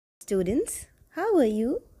students, how are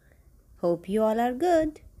you? Hope you all are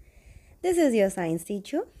good. This is your science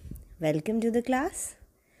teacher. Welcome to the class.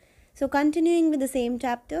 So continuing with the same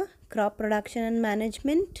chapter, crop production and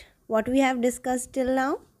management, what we have discussed till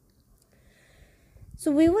now. So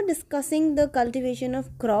we were discussing the cultivation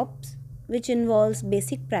of crops which involves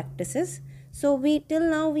basic practices. So till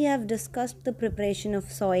now we have discussed the preparation of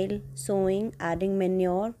soil, sowing, adding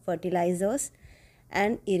manure, fertilizers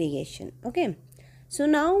and irrigation. Okay. So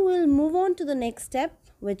now we'll move on to the next step,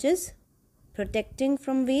 which is protecting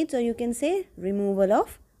from weeds, or you can say removal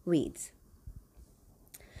of weeds.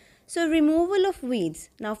 So removal of weeds.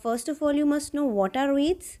 Now first of all you must know what are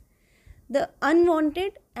weeds. The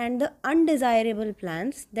unwanted and the undesirable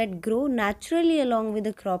plants that grow naturally along with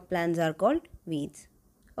the crop plants are called weeds.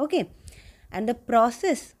 Okay. And the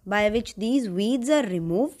process by which these weeds are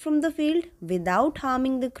removed from the field without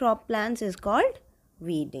harming the crop plants is called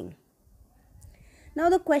weeding. Now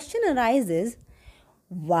the question arises,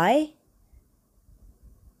 why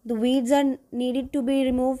the weeds are needed to be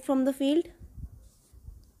removed from the field?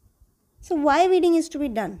 So why weeding is to be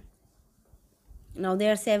done? Now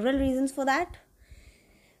there are several reasons for that.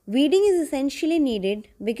 Weeding is essentially needed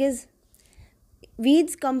because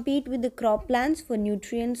weeds compete with the crop plants for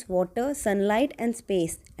nutrients, water, sunlight and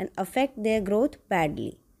space and affect their growth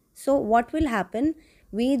badly. So what will happen?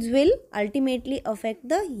 Weeds will ultimately affect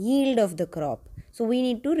the yield of the crop. So we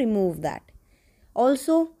need to remove that.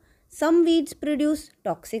 Also, some weeds produce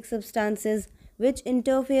toxic substances which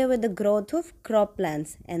interfere with the growth of crop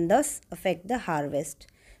plants and thus affect the harvest.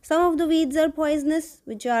 Some of the weeds are poisonous,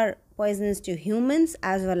 which are poisonous to humans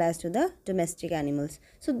as well as to the domestic animals.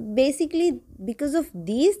 So basically, because of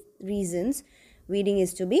these reasons, weeding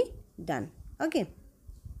is to be done. Okay.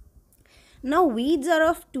 Now weeds are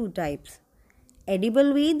of two types,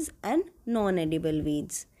 edible weeds and non-edible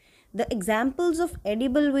weeds. The examples of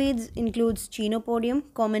edible weeds includes Chenopodium,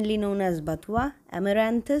 commonly known as Bathua,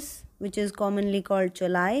 Amaranthus, which is commonly called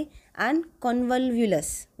Cholai, and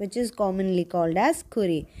Convolvulus, which is commonly called as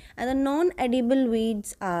Curry. And the non-edible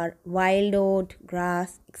weeds are wild oat,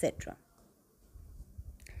 grass, etc.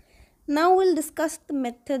 Now we'll discuss the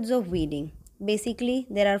methods of weeding. Basically,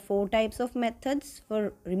 there are 4 types of methods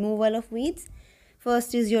for removal of weeds.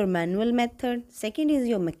 First is your manual method, second is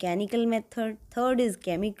your mechanical method, third is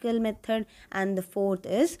chemical method, and the fourth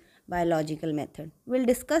is biological method. We'll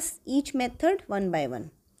discuss each method one by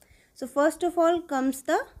one. So first of all comes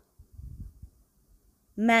the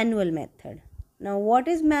manual method. Now what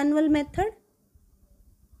is manual method?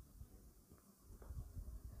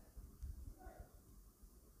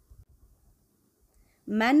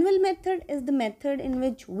 Manual method is the method in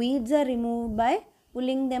which weeds are removed by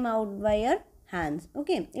pulling them out by your hands.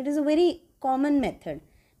 Okay, it is a very common method,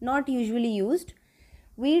 not usually used.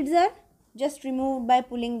 Weeds are just removed by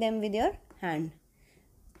pulling them with your hand.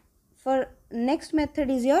 For next method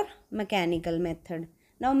is your mechanical method.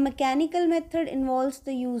 Now mechanical method involves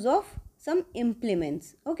the use of some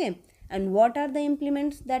implements. Okay, and what are the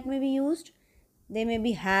implements that may be used? They may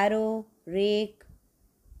be harrow, rake,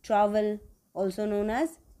 trowel, also known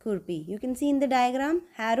as kurpi. You can see in the diagram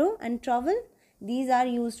harrow and trowel. These are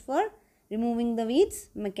used for removing the weeds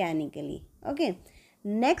mechanically. Okay.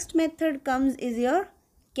 Next method comes is your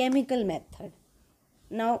chemical method.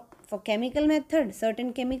 Now for chemical method,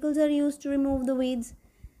 certain chemicals are used to remove the weeds.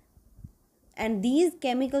 And these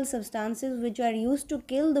chemical substances which are used to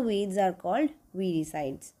kill the weeds are called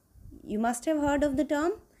weedicides. You must have heard of the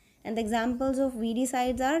term. And the examples of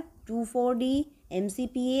weedicides are 2,4-D,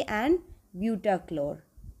 MCPA and butachlor.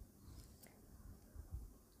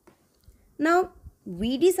 Now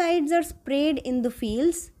weedicides are sprayed in the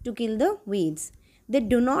fields to kill the weeds. They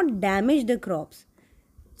do not damage the crops.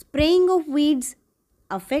 Spraying of weeds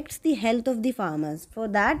affects the health of the farmers. For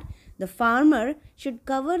that, the farmer should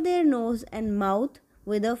cover their nose and mouth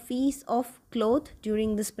with a piece of cloth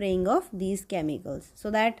during the spraying of these chemicals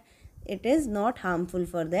so that it is not harmful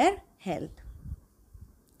for their health.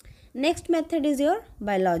 Next method is your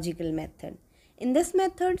biological method. In this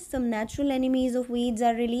method, some natural enemies of weeds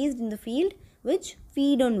are released in the field which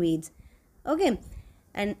feed on weeds. Okay,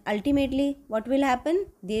 and ultimately what will happen?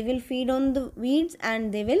 They will feed on the weeds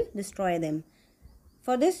and they will destroy them.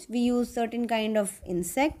 For this we use certain kind of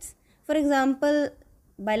insects. For example,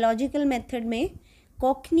 biological method mein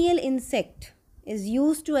cochineal insect is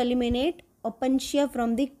used to eliminate opuntia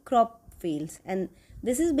from the crop fields, and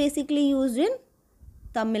this is basically used in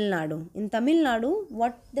Tamil Nadu. In Tamil Nadu,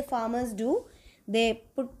 what the farmers do, they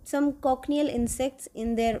put some cochineal insects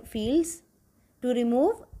in their fields to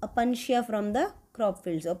remove opuntia from the crop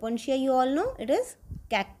fields. Opuntia, you all know, it is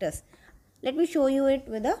cactus. Let me show you it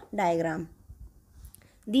with a diagram.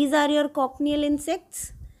 These are your cochineal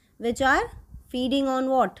insects which are feeding on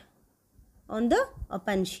what? On the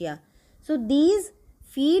opuntia. So these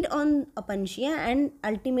feed on opuntia and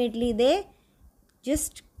ultimately they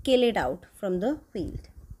just kill it out from the field.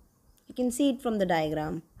 You can see it from the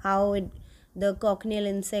diagram how the cochineal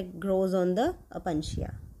insect grows on the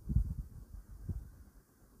opuntia.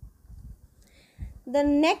 The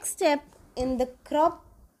next step in the crop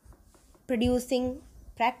producing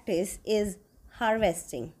practice is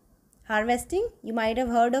harvesting. Harvesting, you might have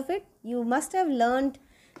heard of it. You must have learned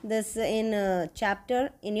this in a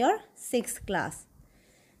chapter in your 6th class.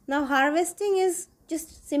 Now harvesting is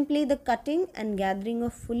just simply the cutting and gathering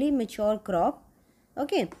of fully mature crop.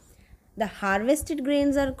 Okay. The harvested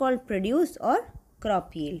grains are called produce or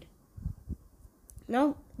crop yield.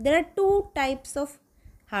 Now there are two types of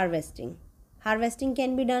harvesting. Harvesting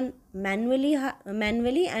can be done manually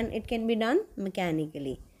and it can be done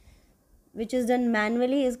mechanically. Which is done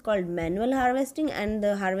manually is called manual harvesting, and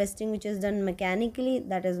the harvesting which is done mechanically,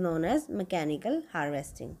 that is known as mechanical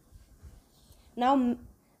harvesting. Now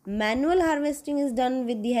manual harvesting is done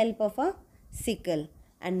with the help of a sickle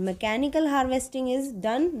and mechanical harvesting is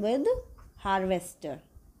done with harvester.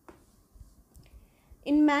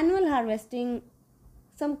 In manual harvesting,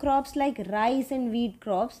 some crops like rice and wheat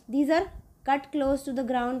crops, these are cut close to the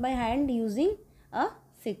ground by hand using a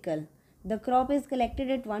sickle. The crop is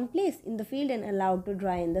collected at one place in the field and allowed to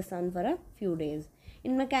dry in the sun for a few days.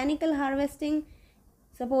 In mechanical harvesting,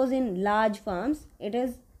 suppose in large farms, it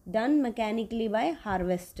is done mechanically by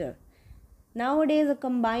harvester. Nowadays, a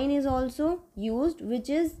combine is also used, which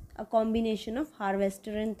is a combination of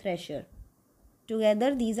harvester and thresher.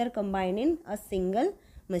 Together, these are combined in a single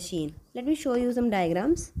machine. Let me show you some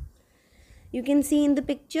diagrams. You can see in the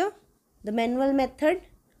picture the manual method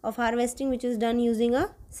of harvesting which is done using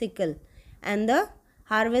a sickle, and the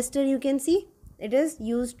harvester, you can see it is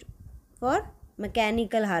used for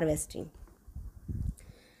mechanical harvesting.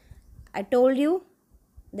 I told you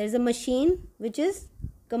there is a machine which is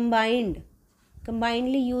combinedly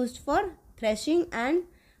used for threshing and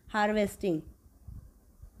harvesting.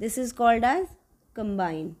 This is called as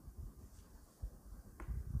combine.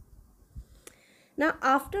 Now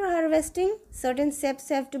after harvesting, certain steps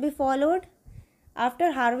have to be followed.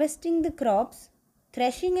 After harvesting the crops,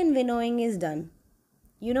 threshing and winnowing is done.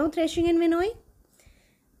 You know threshing and winnowing?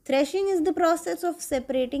 Threshing is the process of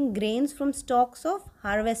separating grains from stalks of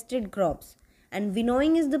harvested crops, and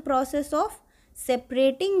winnowing is the process of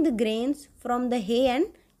separating the grains from the hay and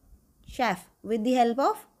chaff with the help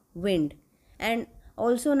of wind. And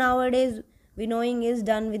also nowadays winnowing is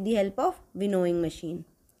done with the help of winnowing machine.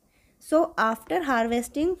 So after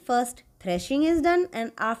harvesting, first threshing is done,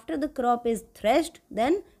 and after the crop is threshed,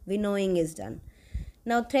 then winnowing is done.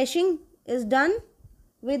 Now threshing is done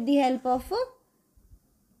with the help of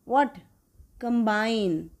what?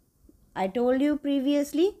 Combine. I told you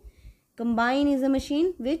previously, combine is a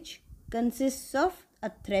machine which consists of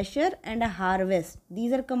a thresher and a harvest.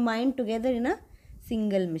 These are combined together in a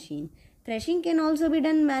single machine. Threshing can also be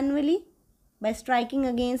done manually by striking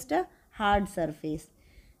against a hard surface.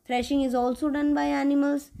 Threshing is also done by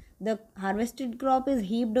animals. The harvested crop is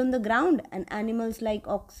heaped on the ground and animals like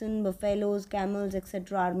oxen, buffaloes, camels,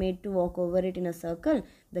 etc. are made to walk over it in a circle.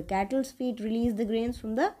 The cattle's feet release the grains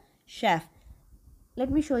from the chaff.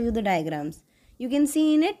 Let me show you the diagrams. You can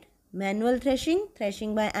see in it manual threshing,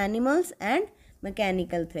 threshing by animals, and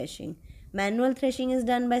mechanical threshing. Manual threshing is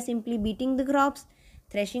done by simply beating the crops.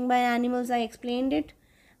 Threshing by animals, I explained it.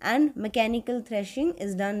 And mechanical threshing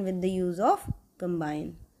is done with the use of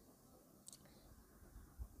combine.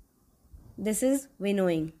 This is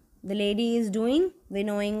winnowing. The lady is doing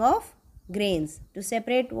winnowing of grains. To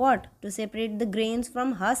separate what? To separate the grains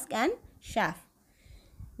from husk and chaff.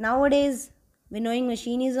 Nowadays, winnowing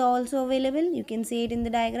machine is also available. You can see it in the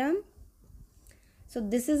diagram. So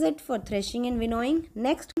this is it for threshing and winnowing.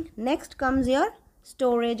 Next comes your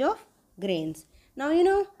storage of grains. Now you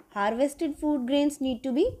know harvested food grains need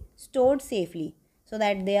to be stored safely so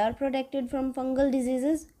that they are protected from fungal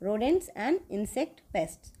diseases, rodents and insect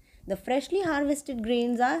pests. The freshly harvested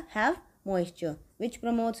grains have moisture which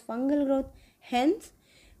promotes fungal growth. Hence,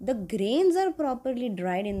 the grains are properly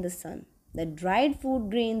dried in the sun. The dried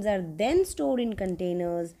food grains are then stored in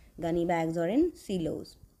containers, gunny bags or in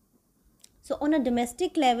silos. So on a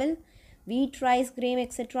domestic level, wheat, rice, grain,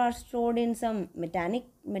 etc. are stored in some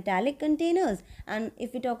metallic containers. And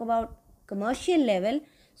if we talk about commercial level,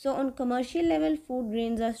 so on commercial level, food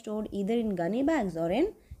grains are stored either in gunny bags or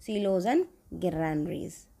in silos and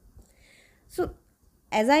granaries. So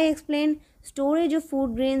as I explained, storage of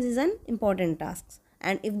food grains is an important task.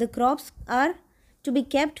 And if the crops are to be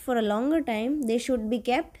kept for a longer time, they should be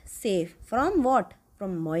kept safe. From what?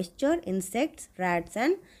 From moisture, insects, rats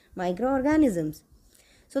and microorganisms.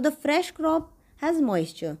 So the fresh crop has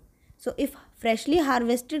moisture. So if freshly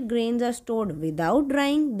harvested grains are stored without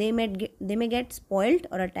drying, they may get spoilt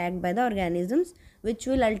or attacked by the organisms, which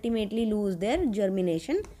will ultimately lose their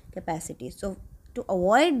germination capacity. So to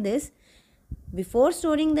avoid this, before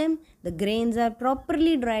storing them, the grains are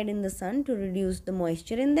properly dried in the sun to reduce the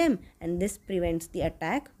moisture in them, and this prevents the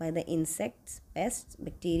attack by the insects, pests,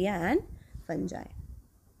 bacteria and fungi.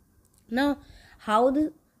 Now, how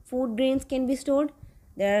the food grains can be stored?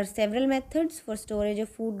 There are several methods for storage of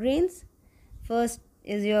food grains. First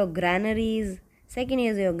is your granaries, second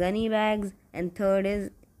is your gunny bags, and third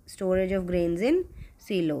is storage of grains in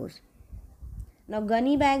silos. Now,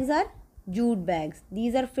 gunny bags are jute bags.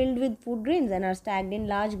 These are filled with food grains and are stacked in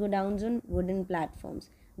large godowns on wooden platforms.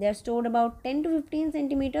 They are stored about 10 to 15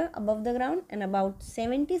 centimeter above the ground and about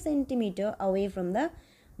 70 centimeter away from the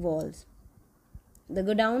walls. The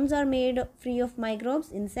godowns are made free of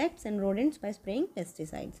microbes, insects and rodents by spraying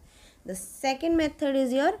pesticides. The second method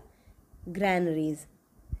is your granaries.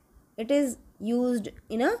 It is used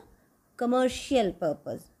in a commercial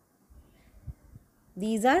purpose.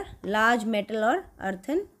 These are large metal or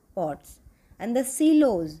earthen pots. And the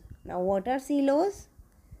silos. Now what are silos?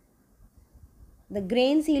 The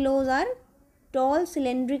grain silos are tall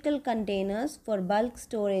cylindrical containers for bulk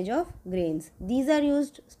storage of grains. These are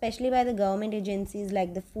used especially by the government agencies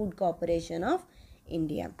like the Food Corporation of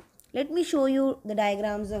India. Let me show you the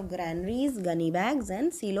diagrams of granaries, gunny bags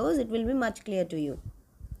and silos. It will be much clear to you.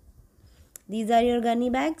 These are your gunny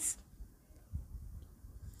bags.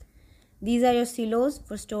 These are your silos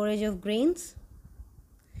for storage of grains.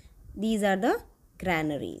 These are the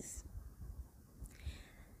granaries.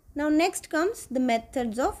 Now next comes the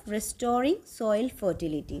methods of restoring soil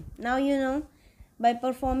fertility. Now you know, by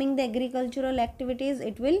performing the agricultural activities,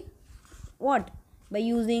 it will what? By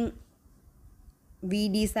using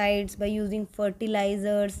weedicides, by using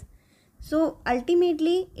fertilizers. So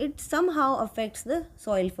ultimately it somehow affects the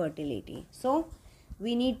soil fertility. So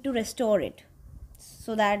we need to restore it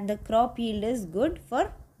so that the crop yield is good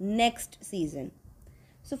for next season.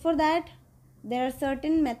 So for that, there are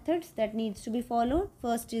certain methods that needs to be followed.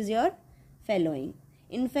 First is your fallowing.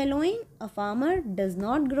 In fallowing, a farmer does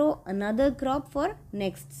not grow another crop for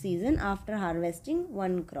next season after harvesting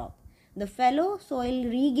one crop. The fallow soil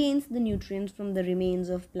regains the nutrients from the remains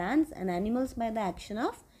of plants and animals by the action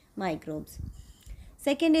of microbes.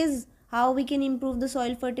 Second is how we can improve the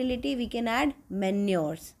soil fertility. We can add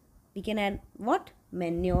manures. We can add what?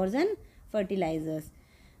 Manures and fertilizers.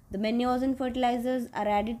 The manures and fertilizers are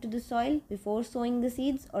added to the soil before sowing the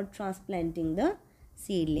seeds or transplanting the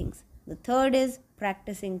seedlings. The third is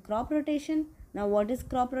practicing crop rotation. Now what is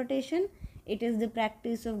crop rotation? It is the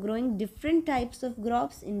practice of growing different types of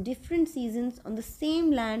crops in different seasons on the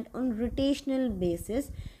same land on rotational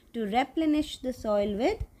basis to replenish the soil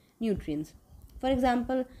with nutrients. For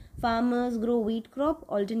example, farmers grow wheat crop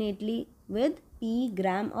alternately with pea,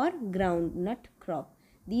 gram or groundnut crop.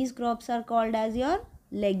 These crops are called as your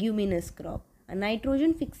leguminous crop. A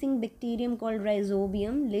nitrogen fixing bacterium called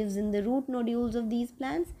rhizobium lives in the root nodules of these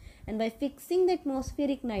plants, and by fixing the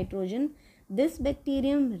atmospheric nitrogen, this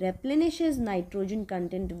bacterium replenishes nitrogen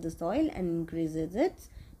content of the soil and increases its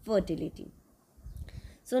fertility.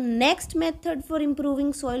 So next method for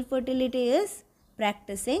improving soil fertility is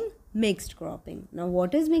practicing mixed cropping. Now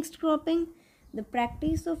what is mixed cropping? The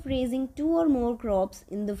practice of raising two or more crops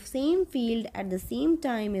in the same field at the same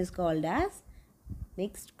time is called as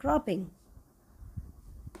mixed cropping.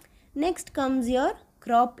 Next comes your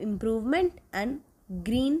crop improvement and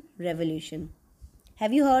green revolution.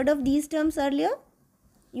 Have you heard of these terms earlier?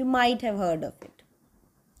 You might have heard of it.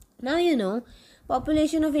 Now you know,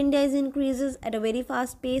 population of India is increases at a very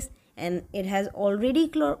fast pace and it has already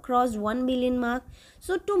crossed 1 billion mark.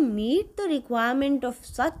 So to meet the requirement of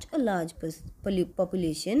such a large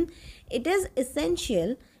population, it is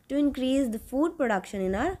essential to increase the food production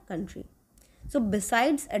in our country. So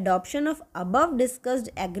besides adoption of above discussed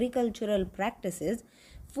agricultural practices,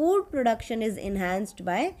 food production is enhanced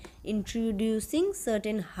by introducing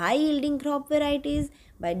certain high yielding crop varieties,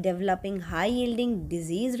 by developing high yielding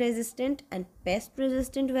disease resistant and pest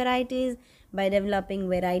resistant varieties, by developing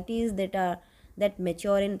varieties that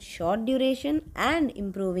mature in short duration, and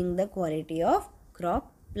improving the quality of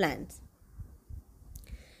crop plants.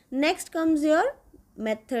 Next comes your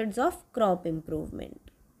methods of crop improvement.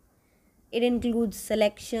 It includes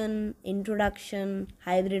selection, introduction,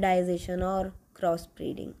 hybridization or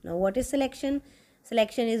crossbreeding. Now what is selection?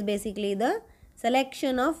 Selection is basically the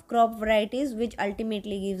selection of crop varieties which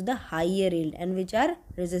ultimately gives the higher yield and which are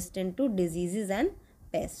resistant to diseases and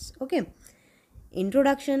pests. Okay.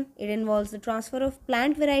 Introduction, it involves the transfer of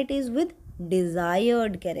plant varieties with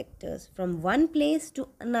desired characters from one place to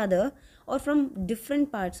another or from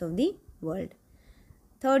different parts of the world.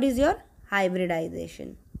 Third is your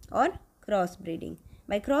hybridization or crossbreeding.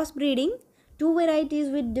 By crossbreeding, two varieties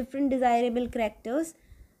with different desirable characters,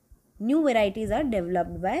 new varieties are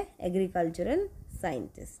developed by agricultural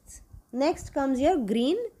scientists. Next comes your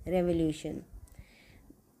Green Revolution.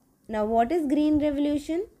 Now, what is Green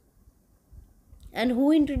Revolution? And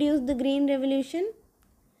who introduced the Green Revolution?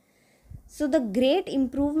 So, the great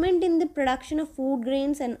improvement in the production of food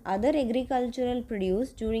grains and other agricultural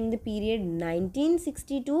produce during the period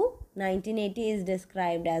 1960 to 1980 is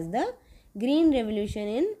described as the Green Revolution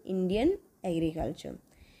in Indian agriculture.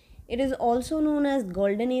 It is also known as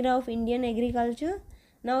Golden Era of Indian agriculture.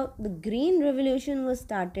 Now, the Green Revolution was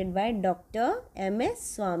started by Dr.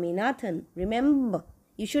 M.S. Swaminathan. Remember,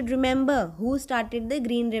 you should remember who started the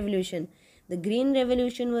Green Revolution. The Green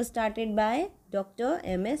Revolution was started by Dr.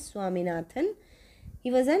 M.S. Swaminathan.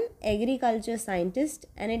 He was an agriculture scientist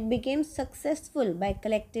and it became successful by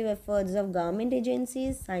collective efforts of government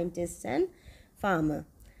agencies, scientists and farmers.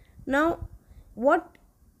 Now, what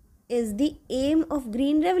is the aim of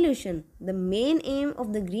Green Revolution? The main aim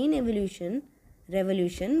of the Green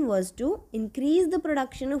Revolution was to increase the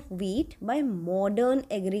production of wheat by modern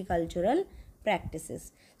agricultural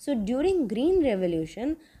practices. So, during Green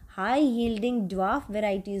Revolution, high-yielding dwarf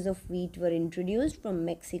varieties of wheat were introduced from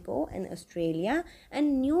Mexico and Australia,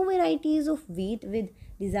 and new varieties of wheat with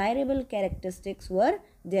desirable characteristics were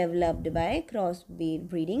developed by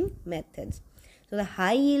cross-breeding methods. So, the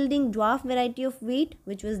high-yielding dwarf variety of wheat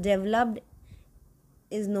which was developed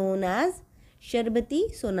is known as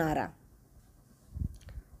Sharbati Sonara.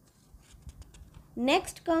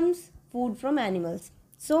 Next comes food from animals.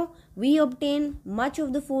 So, we obtain much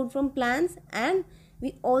of the food from plants and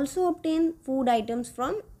we also obtain food items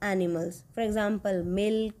from animals. For example,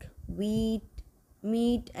 milk, wheat,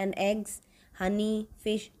 meat and eggs, honey,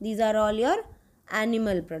 fish. These are all your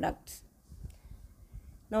animal products.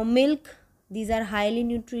 Now, milk, these are highly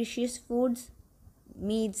nutritious foods.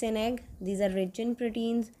 Meats and egg, these are rich in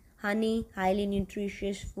proteins. Honey, highly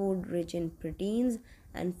nutritious food rich in proteins.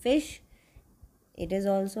 And fish, it is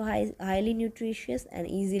also highly nutritious and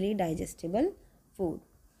easily digestible food.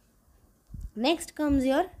 Next comes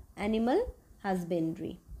your animal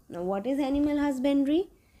husbandry. Now, what is animal husbandry?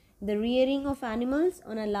 The rearing of animals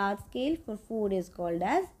on a large scale for food is called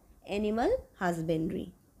as animal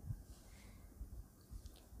husbandry.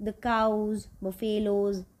 The cows,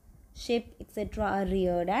 buffaloes, sheep, etc. are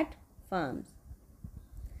reared at farms.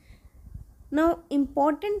 Now,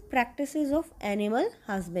 important practices of animal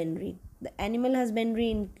husbandry. The animal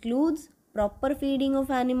husbandry includes proper feeding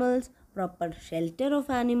of animals, proper shelter of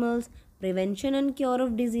animals, prevention and cure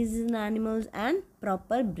of diseases in animals and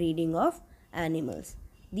proper breeding of animals.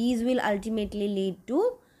 These will ultimately lead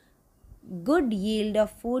to good yield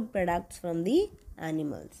of food products from the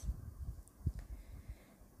animals.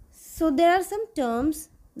 So there are some terms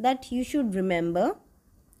that you should remember.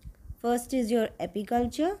 First is your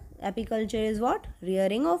apiculture. Apiculture is what?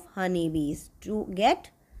 Rearing of honeybees to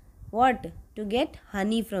get what? To get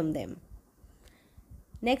honey from them.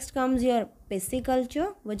 Next comes your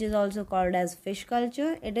pisciculture, which is also called as fish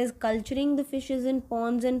culture. It is culturing the fishes in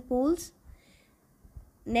ponds and pools.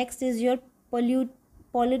 Next is your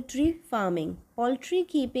poultry farming. Poultry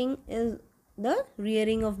keeping is the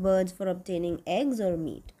rearing of birds for obtaining eggs or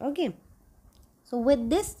meat. Okay. So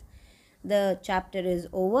with this, the chapter is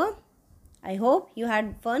over. I hope you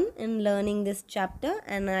had fun in learning this chapter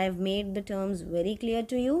and I have made the terms very clear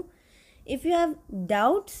to you. If you have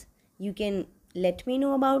doubts, you can let me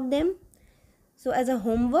know about them. So as a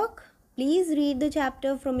homework, please read the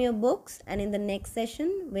chapter from your books and in the next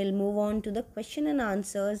session, we'll move on to the question and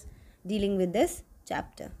answers dealing with this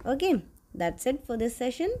chapter. Okay, that's it for this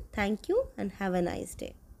session. Thank you and have a nice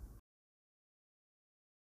day.